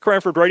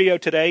Cranford Radio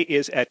today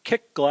is at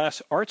Kick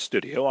Glass Art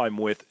Studio. I'm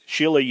with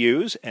Sheila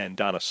Hughes and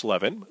Donna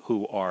Slevin,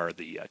 who are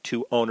the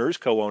two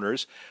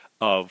co-owners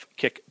of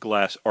Kick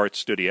Glass Art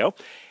Studio.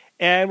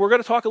 And we're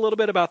going to talk a little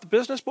bit about the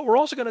business, but we're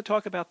also going to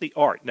talk about the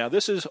art. Now,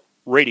 this is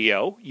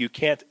radio. You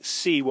can't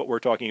see what we're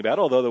talking about,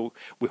 although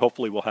we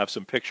hopefully will have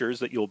some pictures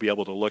that you'll be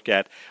able to look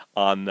at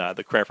on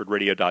the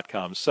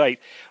CranfordRadio.com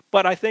site.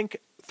 But I think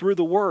through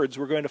the words,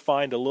 we're going to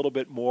find a little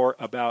bit more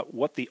about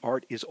what the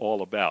art is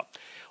all about.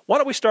 Why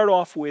don't we start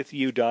off with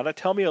you, Donna?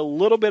 Tell me a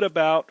little bit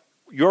about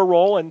your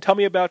role and tell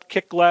me about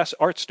Kick Glass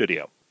Art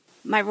Studio.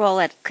 My role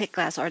at Kick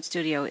Glass Art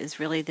Studio is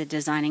really the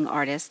designing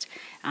artist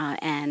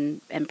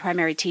and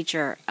primary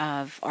teacher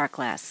of art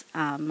class.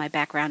 My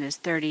background is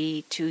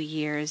 32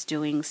 years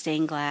doing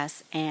stained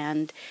glass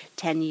and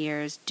 10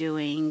 years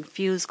doing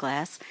fused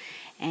glass.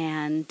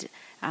 And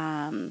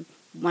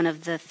one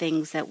of the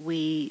things that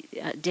we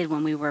did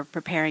when we were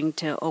preparing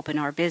to open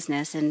our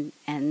business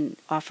and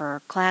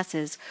offer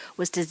classes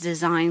was to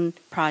design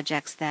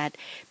projects that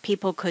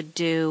people could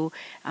do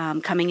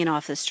coming in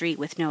off the street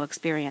with no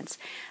experience.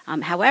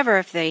 However,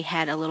 if they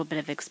had a little bit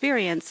of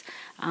experience,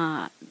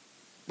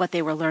 what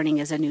they were learning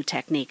is a new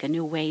technique, a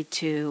new way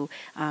to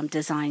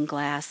design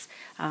glass,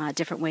 a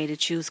different way to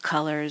choose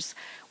colors.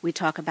 We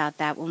talk about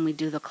that when we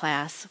do the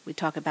class. We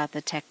talk about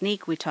the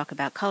technique. We talk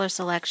about color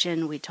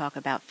selection. We talk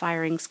about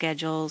firing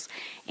schedules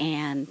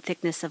and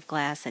thickness of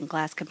glass and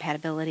glass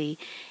compatibility.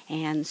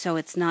 And so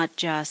it's not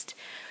just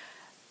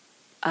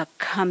a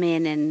come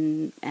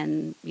in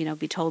and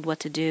be told what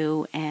to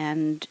do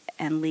and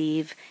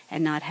leave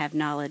and not have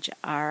knowledge.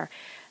 Our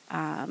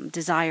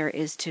desire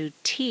is to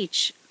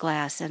teach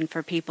glass and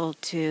for people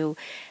to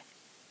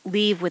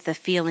leave with the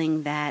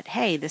feeling that,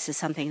 hey, this is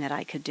something that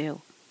I could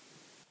do.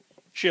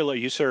 Sheila,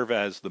 you serve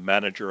as the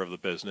manager of the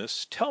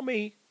business. Tell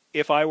me,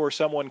 if I were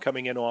someone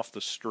coming in off the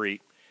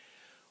street,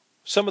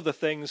 some of the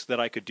things that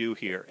I could do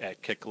here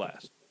at Kick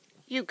Glass.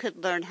 You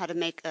could learn how to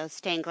make a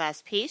stained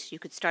glass piece. You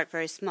could start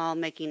very small,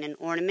 making an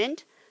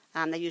ornament.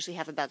 They usually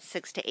have about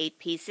 6 to 8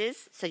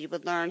 pieces. So you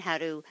would learn how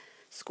to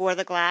score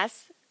the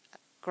glass,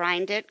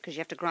 grind it, because you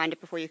have to grind it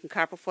before you can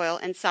copper foil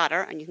and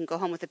solder, and you can go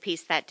home with a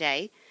piece that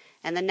day.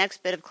 And the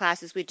next bit of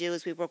classes we do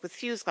is we work with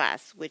fused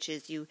glass, which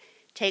is you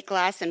take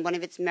glass in one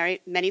of its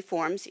many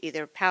forms,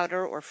 either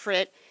powder or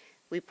frit.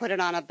 We put it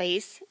on a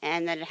base,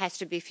 and then it has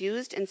to be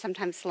fused and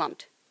sometimes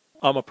slumped.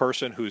 I'm a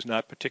person who's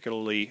not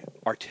particularly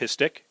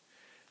artistic.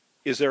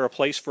 Is there a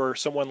place for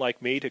someone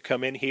like me to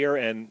come in here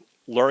and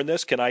learn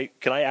this? Can I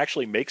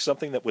actually make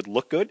something that would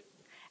look good?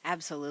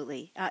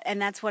 Absolutely.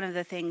 And that's one of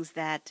the things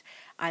that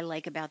I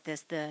like about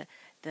this. The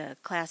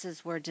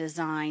classes were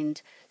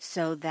designed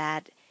so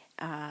that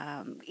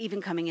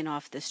even coming in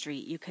off the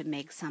street, you could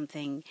make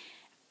something.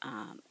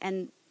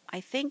 And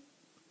I think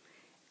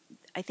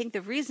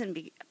the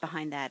reason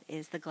behind that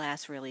is the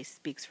glass really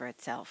speaks for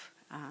itself.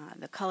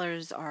 The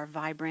colors are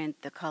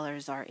vibrant. The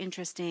colors are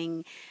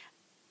interesting.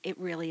 It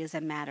really is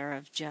a matter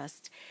of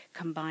just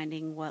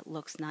combining what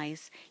looks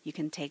nice. You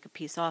can take a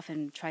piece off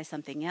and try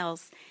something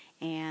else,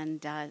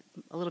 and a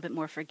little bit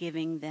more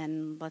forgiving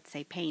than, let's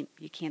say, paint.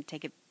 You can't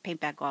take it paint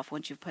back off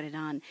once you've put it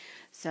on.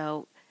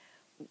 So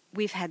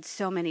we've had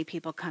so many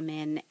people come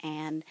in,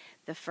 and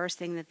the first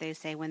thing that they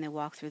say when they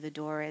walk through the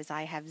door is,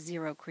 I have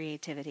zero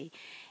creativity.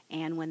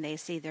 And when they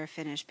see their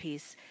finished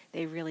piece,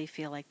 they really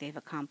feel like they've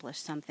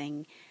accomplished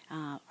something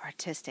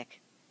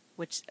artistic,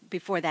 which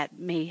before that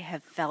may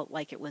have felt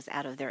like it was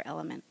out of their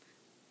element.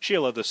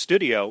 Sheila, the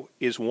studio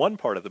is one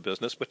part of the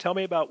business, but tell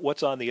me about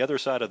what's on the other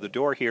side of the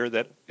door here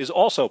that is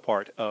also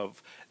part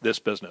of this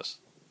business.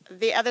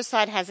 The other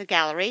side has a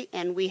gallery,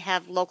 and we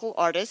have local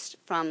artists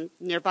from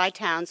nearby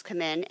towns come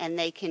in, and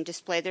they can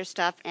display their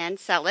stuff and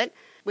sell it,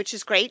 which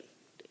is great.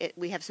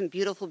 We have some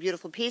beautiful,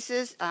 beautiful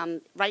pieces.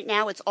 Right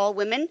now it's all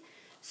women,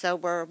 so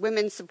we're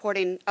women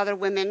supporting other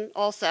women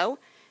also.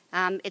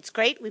 It's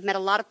great. We've met a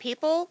lot of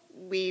people.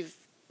 We've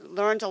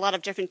learned a lot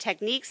of different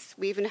techniques.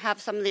 We even have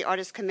some of the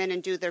artists come in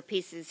and do their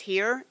pieces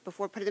here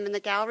before putting them in the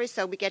gallery,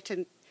 so we get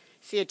to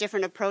see a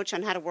different approach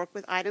on how to work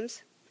with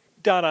items.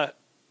 Donna,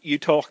 you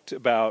talked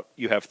about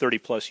you have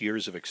 30-plus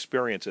years of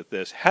experience at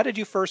this. How did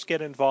you first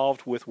get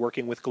involved with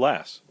working with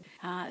glass?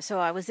 So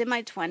I was in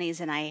my 20s,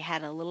 and I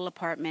had a little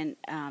apartment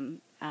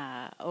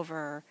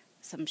over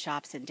some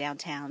shops in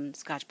downtown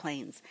Scotch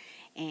Plains.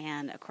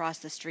 And across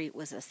the street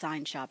was a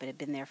sign shop. It had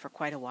been there for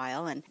quite a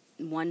while. And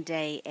one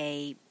day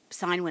a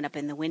sign went up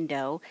in the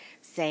window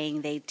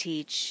saying they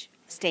teach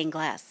stained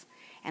glass.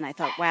 And I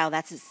thought, wow,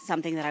 that's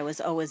something that I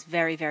was always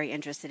very, very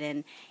interested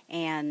in.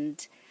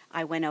 And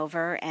I went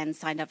over and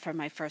signed up for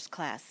my first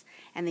class.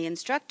 And the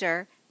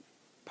instructor,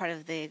 part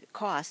of the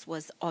cost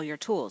was all your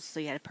tools. So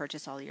you had to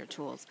purchase all your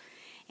tools.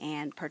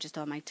 And purchased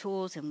all my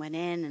tools and went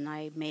in, and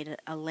I made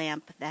a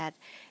lamp that,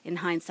 in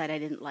hindsight, I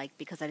didn't like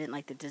because I didn't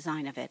like the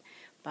design of it.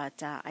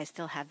 But I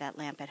still have that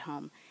lamp at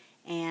home.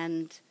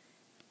 And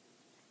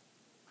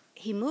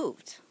he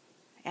moved.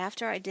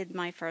 After I did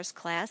my first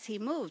class, he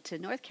moved to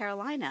North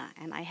Carolina,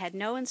 and I had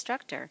no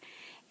instructor.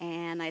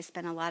 And I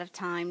spent a lot of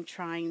time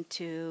trying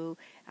to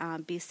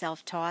be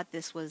self-taught.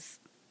 This was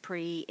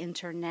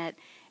pre-internet,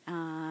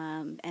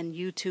 and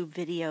YouTube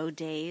video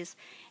days,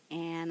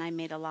 and I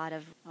made a lot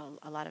of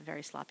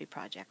very sloppy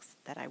projects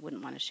that I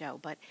wouldn't want to show.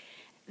 But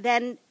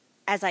then,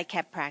 as I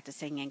kept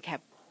practicing and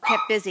kept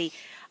busy,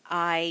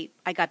 I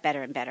got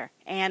better and better.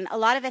 And a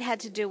lot of it had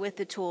to do with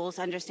the tools,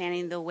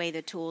 understanding the way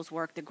the tools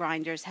work. The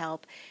grinders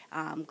help,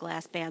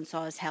 glass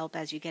bandsaws help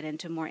as you get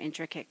into more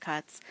intricate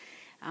cuts.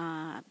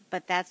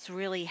 But that's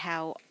really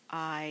how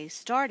I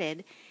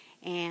started,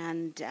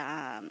 and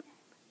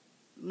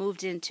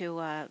moved into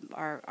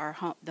our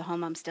home, the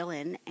home I'm still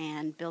in,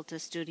 and built a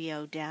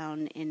studio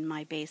down in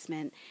my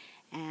basement.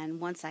 And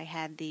once I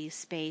had the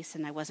space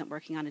and I wasn't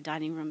working on a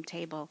dining room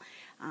table,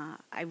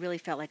 I really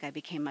felt like I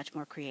became much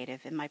more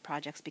creative, and my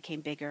projects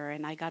became bigger,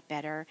 and I got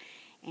better.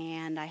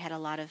 And I had a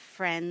lot of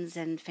friends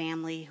and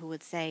family who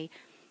would say,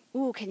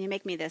 "Ooh, can you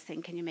make me this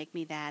thing? Can you make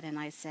me that?" And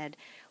I said,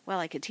 "Well,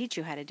 I could teach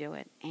you how to do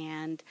it."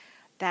 And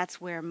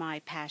that's where my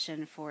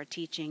passion for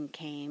teaching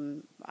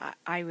came.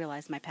 I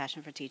realized my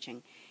passion for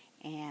teaching,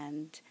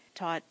 and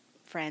taught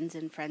friends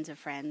and friends of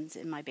friends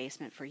in my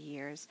basement for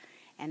years.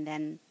 And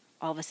then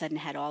all of a sudden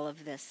had all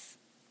of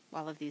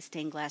these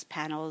stained glass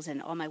panels,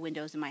 and all my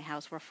windows in my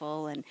house were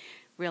full, and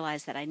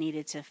realized that I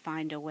needed to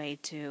find a way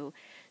to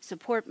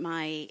support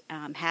my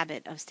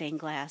habit of stained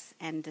glass,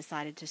 and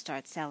decided to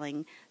start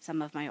selling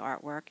some of my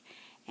artwork.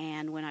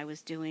 And when I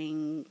was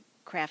doing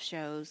craft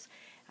shows,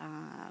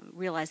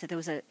 realized that there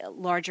was a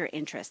larger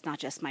interest, not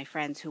just my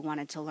friends who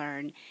wanted to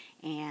learn.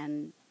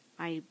 And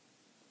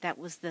that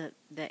was the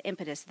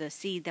impetus, the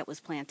seed that was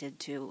planted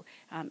to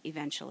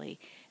eventually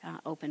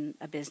open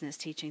a business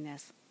teaching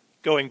this.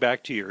 Going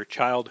back to your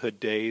childhood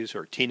days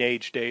or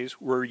teenage days,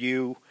 were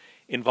you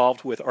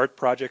involved with art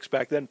projects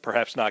back then?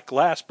 Perhaps not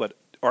glass, but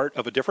art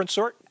of a different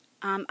sort?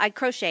 I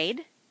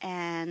crocheted,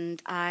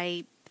 and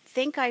I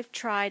think I've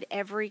tried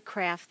every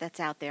craft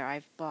that's out there.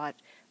 I've bought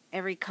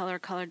every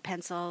colored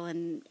pencil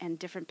and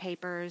different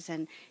papers,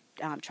 and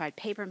tried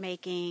paper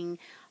making,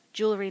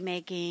 jewelry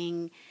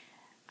making,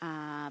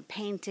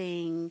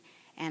 painting,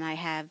 and I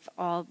have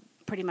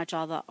pretty much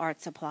all the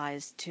art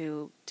supplies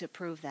to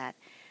prove that.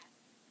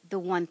 The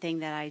one thing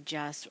that I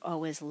just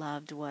always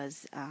loved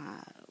was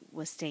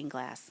stained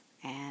glass.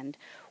 And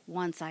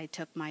once I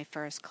took my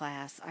first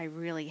class, I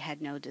really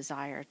had no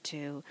desire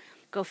to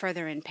go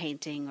further in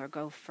painting or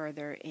go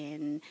further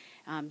in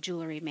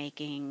jewelry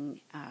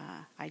making.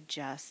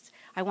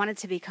 I wanted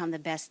to become the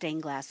best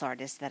stained glass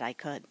artist that I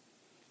could.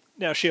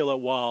 Now, Sheila,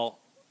 while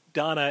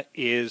Donna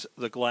is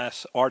the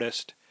glass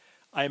artist,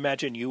 I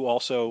imagine you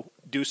also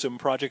do some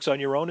projects on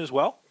your own as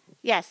well?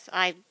 Yes,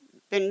 I've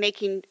been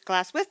making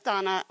glass with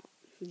Donna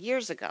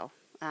years ago.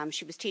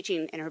 She was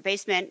teaching in her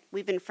basement.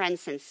 We've been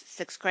friends since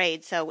 6th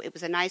grade, so it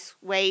was a nice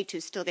way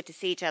to still get to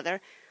see each other.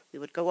 We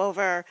would go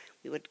over,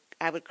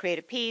 I would create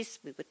a piece,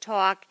 we would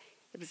talk.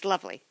 It was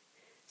lovely.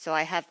 So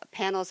I have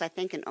panels, I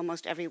think, in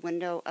almost every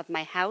window of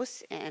my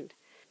house, and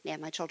yeah,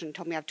 my children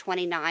told me I have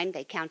 29.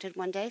 They counted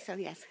one day, so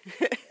yes.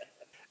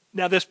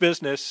 Now, this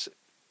business,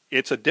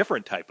 it's a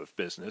different type of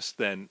business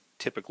than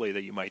typically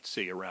that you might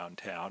see around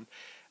town.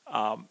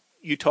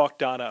 You talked,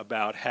 Donna,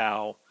 about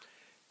how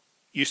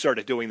you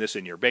started doing this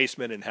in your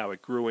basement and how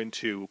it grew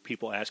into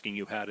people asking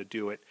you how to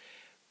do it.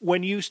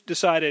 When you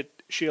decided,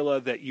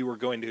 Sheila, that you were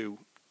going to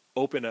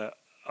open a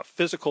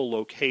physical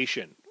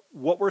location,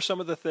 what were some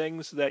of the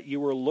things that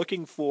you were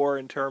looking for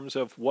in terms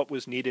of what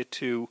was needed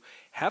to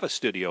have a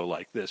studio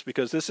like this?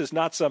 Because this is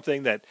not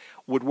something that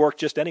would work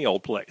just any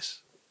old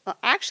place. Well,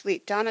 actually,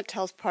 Donna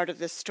tells part of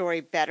this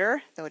story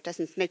better, though it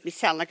doesn't make me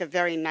sound like a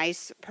very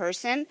nice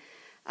person.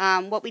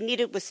 What we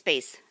needed was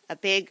space, a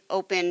big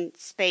open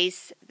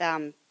space,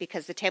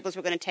 because the tables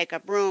were going to take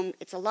up room.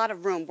 It's a lot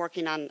of room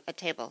working on a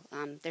table.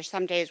 There's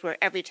some days where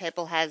every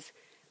table has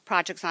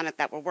projects on it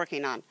that we're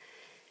working on.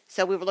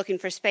 So we were looking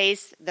for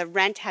space. The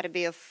rent had to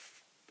be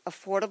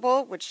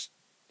affordable,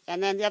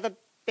 and then the other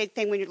big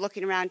thing when you're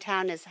looking around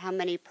town is how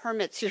many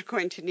permits you're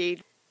going to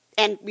need.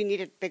 And we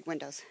needed big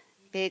windows.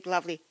 Big,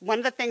 lovely. One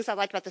of the things I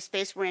liked about the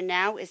space we're in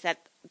now is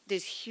that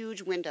there's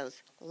huge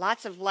windows.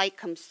 Lots of light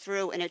comes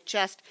through, and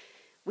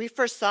we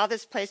first saw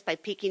this place by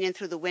peeking in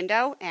through the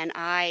window, and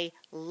I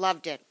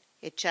loved it.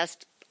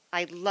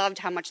 I loved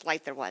how much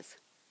light there was.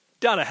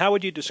 Donna, how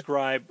would you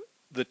describe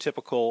the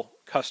typical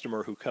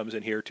customer who comes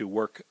in here to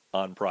work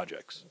on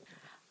projects?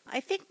 I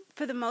think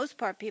for the most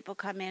part, people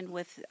come in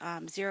with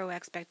zero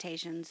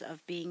expectations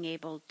of being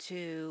able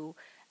to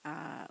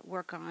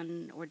work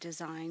on or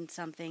design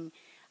something.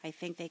 I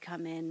think they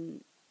come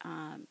in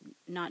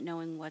not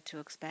knowing what to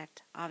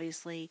expect.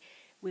 Obviously,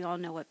 we all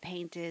know what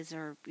paint is,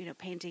 or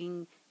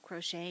painting,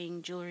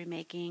 crocheting, jewelry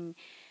making.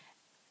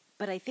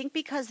 But I think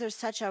because there's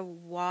such a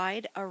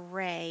wide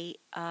array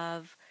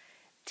of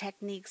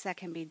techniques that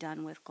can be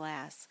done with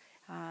glass,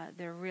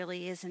 there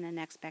really isn't an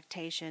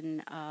expectation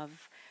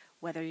of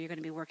whether you're going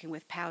to be working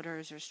with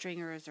powders or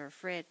stringers or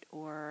frit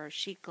or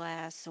sheet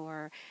glass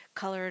or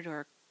colored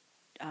or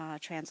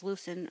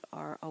translucent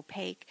or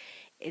opaque.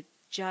 It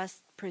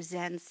just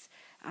presents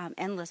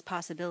endless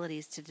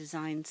possibilities to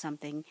design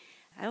something.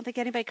 I don't think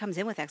anybody comes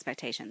in with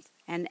expectations.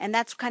 And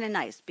that's kind of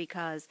nice,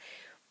 because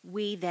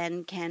we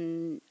then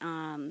can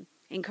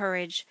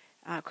encourage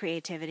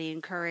creativity,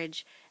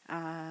 encourage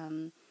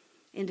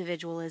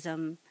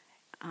individualism.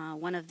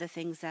 One of the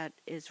things that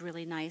is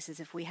really nice is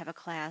if we have a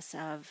class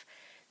of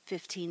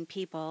 15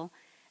 people,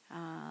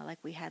 like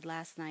we had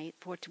last night,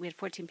 we had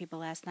 14 people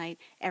last night,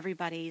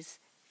 everybody's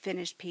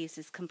finished piece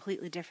is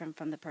completely different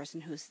from the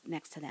person who's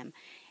next to them.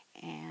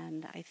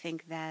 And I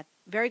think that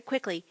very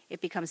quickly it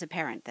becomes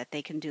apparent that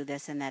they can do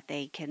this and that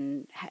they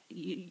can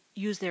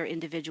use their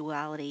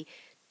individuality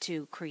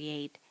to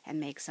create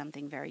and make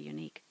something very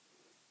unique.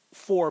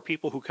 For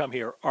people who come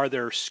here, are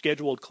there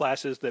scheduled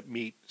classes that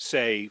meet,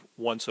 say,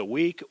 once a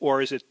week,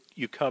 or is it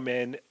you come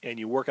in and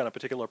you work on a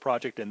particular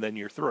project and then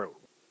you're through?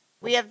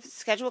 We have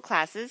scheduled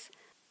classes,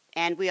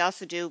 and we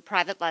also do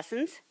private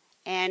lessons.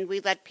 And we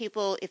let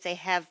people, if they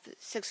have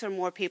 6 or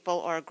more people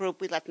or a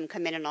group, we let them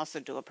come in and also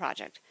do a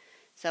project.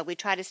 So we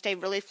try to stay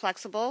really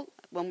flexible.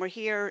 When we're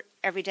here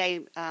every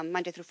day,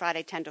 Monday through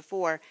Friday, 10 to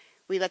 4,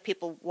 we let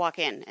people walk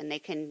in, and they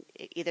can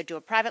either do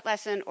a private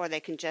lesson or they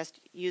can just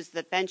use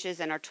the benches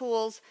and our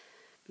tools.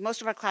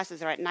 Most of our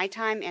classes are at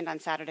nighttime and on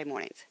Saturday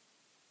mornings.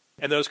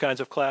 And those kinds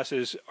of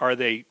classes, are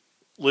they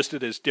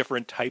listed as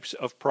different types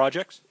of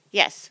projects?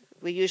 Yes,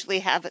 we usually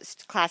have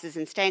classes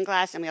in stained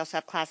glass, and we also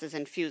have classes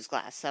in fused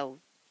glass.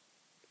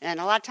 And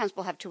a lot of times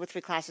we'll have 2 or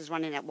 3 classes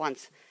running at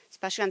once,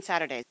 especially on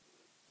Saturdays.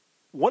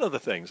 One of the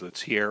things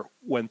that's here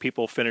when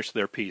people finish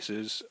their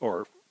pieces,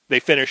 or they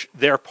finish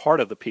their part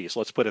of the piece,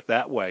 let's put it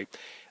that way,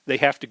 they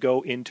have to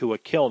go into a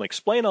kiln.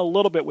 Explain a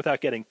little bit,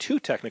 without getting too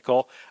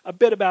technical, a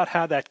bit about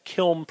how that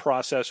kiln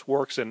process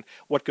works and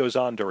what goes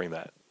on during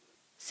that.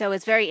 So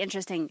it's very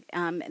interesting.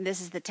 And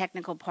this is the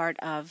technical part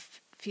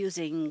of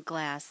fusing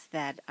glass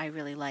that I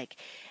really like.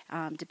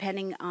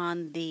 Depending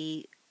on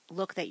the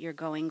look that you're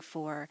going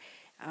for,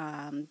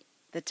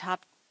 the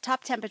top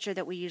temperature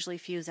that we usually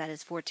fuse at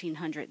is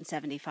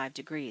 1475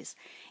 degrees,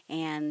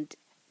 and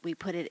we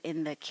put it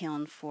in the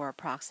kiln for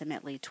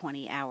approximately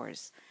 20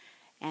 hours.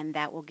 And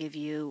that will give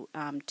you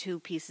 2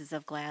 pieces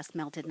of glass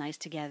melted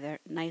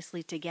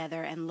nicely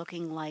together and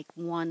looking like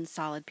one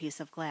solid piece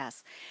of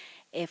glass.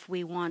 If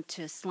we want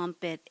to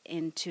slump it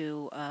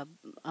into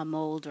a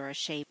mold or a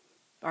shape,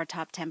 our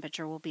top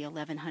temperature will be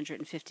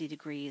 1150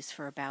 degrees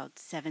for about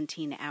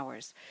 17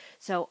 hours.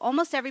 So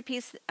almost every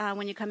piece,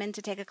 when you come in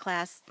to take a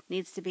class,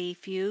 needs to be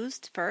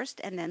fused first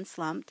and then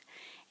slumped.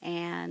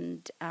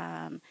 And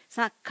it's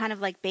not kind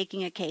of like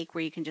baking a cake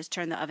where you can just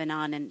turn the oven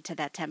on and to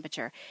that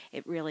temperature.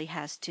 It really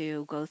has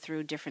to go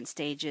through different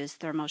stages: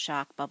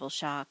 thermoshock, bubble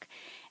shock,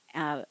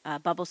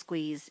 bubble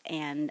squeeze,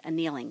 and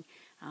annealing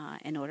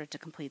in order to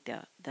complete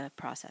the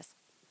process.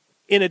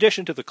 In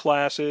addition to the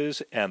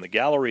classes and the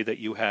gallery that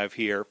you have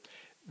here,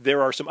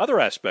 there are some other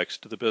aspects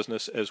to the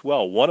business as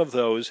well. One of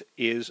those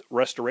is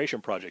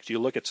restoration projects. You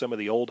look at some of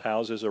the old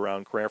houses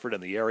around Cranford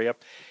and the area,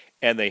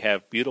 and they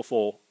have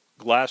beautiful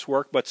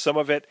glasswork, but some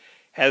of it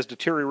has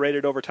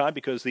deteriorated over time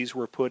because these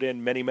were put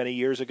in many, many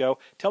years ago.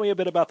 Tell me a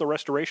bit about the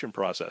restoration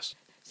process.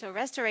 So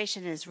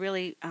restoration is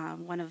really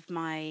one of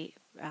my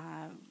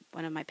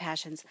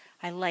passions.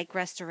 I like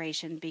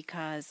restoration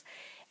because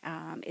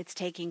it's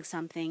taking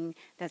something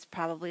that's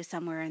probably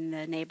somewhere in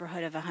the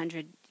neighborhood of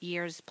 100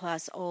 years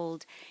plus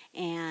old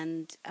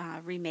and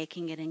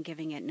remaking it and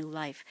giving it new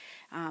life.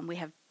 We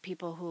have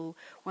people who,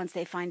 once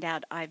they find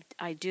out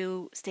I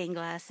do stained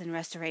glass and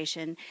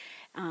restoration,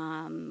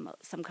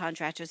 some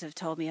contractors have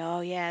told me,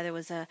 oh yeah, there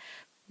was a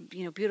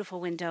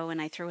beautiful window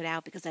and I threw it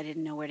out because I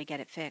didn't know where to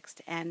get it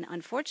fixed. And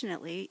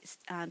unfortunately,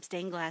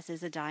 stained glass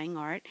is a dying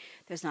art.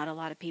 There's not a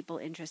lot of people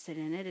interested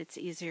in it. It's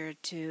easier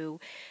to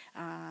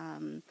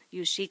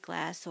use sheet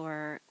glass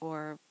or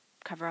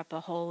cover up a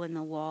hole in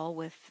the wall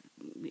with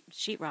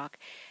sheetrock,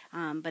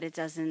 but it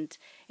doesn't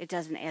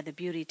add the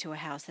beauty to a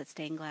house that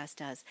stained glass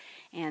does.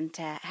 And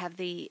to have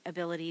the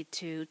ability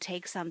to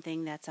take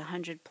something that's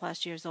 100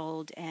 plus years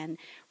old and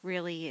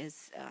really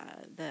is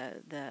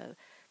the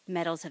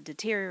metals have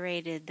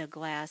deteriorated, the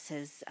glass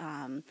has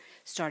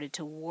started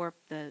to warp,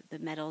 the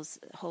metals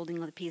holding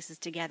the pieces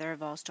together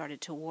have all started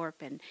to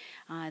warp, and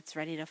it's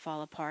ready to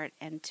fall apart.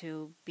 And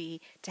to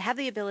have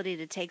the ability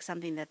to take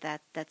something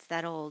that's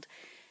that old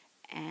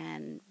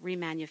and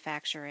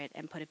remanufacture it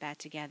and put it back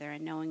together,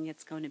 and knowing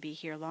it's going to be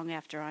here long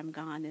after I'm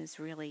gone, is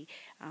really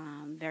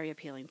very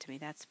appealing to me.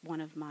 That's one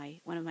of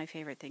my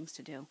favorite things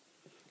to do.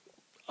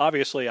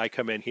 Obviously, I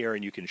come in here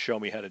and you can show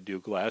me how to do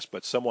glass,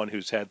 but someone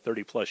who's had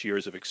 30 plus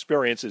years of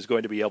experience is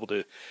going to be able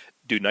to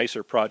do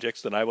nicer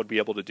projects than I would be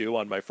able to do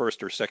on my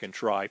first or second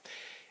try.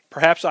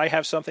 Perhaps I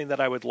have something that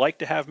I would like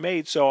to have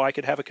made so I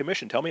could have a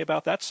commission. Tell me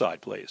about that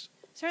side, please.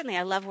 Certainly.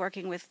 I love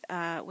working with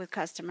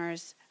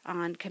customers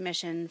on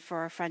commission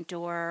for a front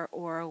door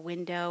or a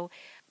window.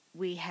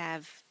 We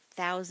have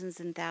thousands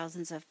and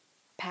thousands of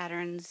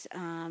patterns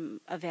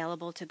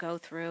available to go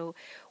through.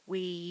 We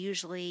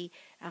usually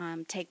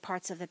take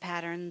parts of the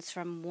patterns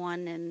from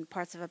one and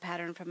parts of a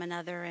pattern from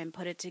another and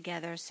put it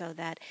together so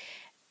that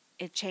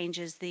it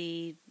changes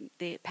the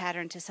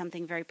pattern to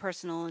something very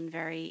personal and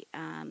very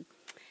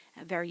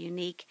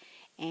unique.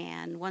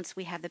 And once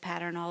we have the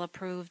pattern all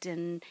approved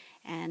and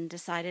and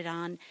decided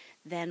on.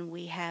 Then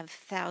we have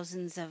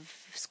thousands of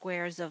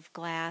squares of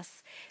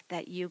glass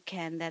that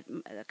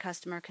a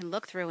customer can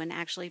look through and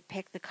actually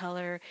pick the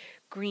color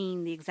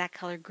green, the exact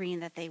color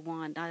green that they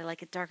want. I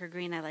like it darker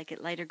green, I like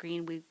it lighter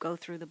green. We go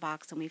through the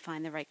box and we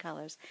find the right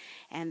colors.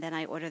 And then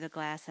I order the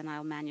glass and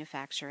I'll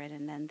manufacture it,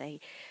 and then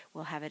they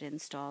will have it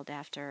installed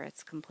after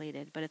it's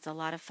completed. But it's a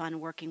lot of fun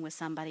working with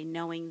somebody,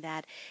 knowing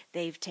that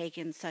they've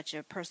taken such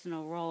a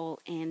personal role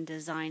in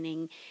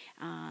designing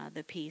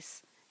the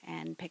piece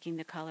and picking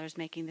the colors,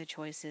 making the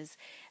choices.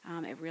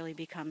 It really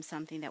becomes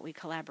something that we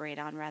collaborate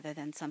on rather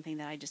than something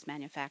that I just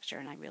manufacture,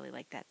 and I really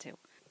like that too.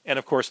 And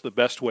of course, the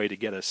best way to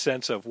get a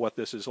sense of what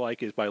this is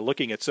like is by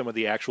looking at some of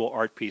the actual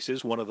art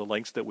pieces. One of the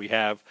links that we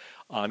have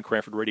on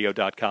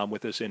CranfordRadio.com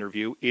with this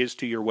interview is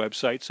to your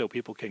website, so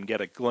people can get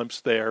a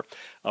glimpse there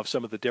of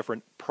some of the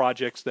different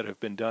projects that have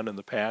been done in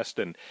the past,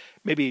 and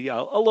maybe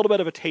a little bit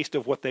of a taste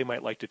of what they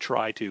might like to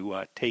try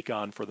to take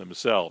on for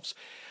themselves.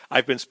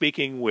 I've been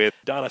speaking with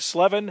Donna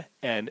Slevin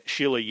and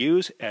Sheila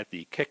Hughes at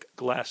the Kick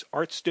Glass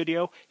Art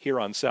Studio here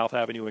on South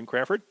Avenue in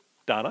Cranford.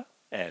 Donna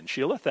and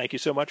Sheila, thank you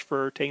so much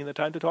for taking the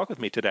time to talk with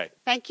me today.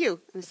 Thank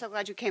you. I'm so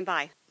glad you came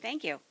by.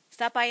 Thank you.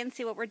 Stop by and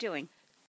see what we're doing.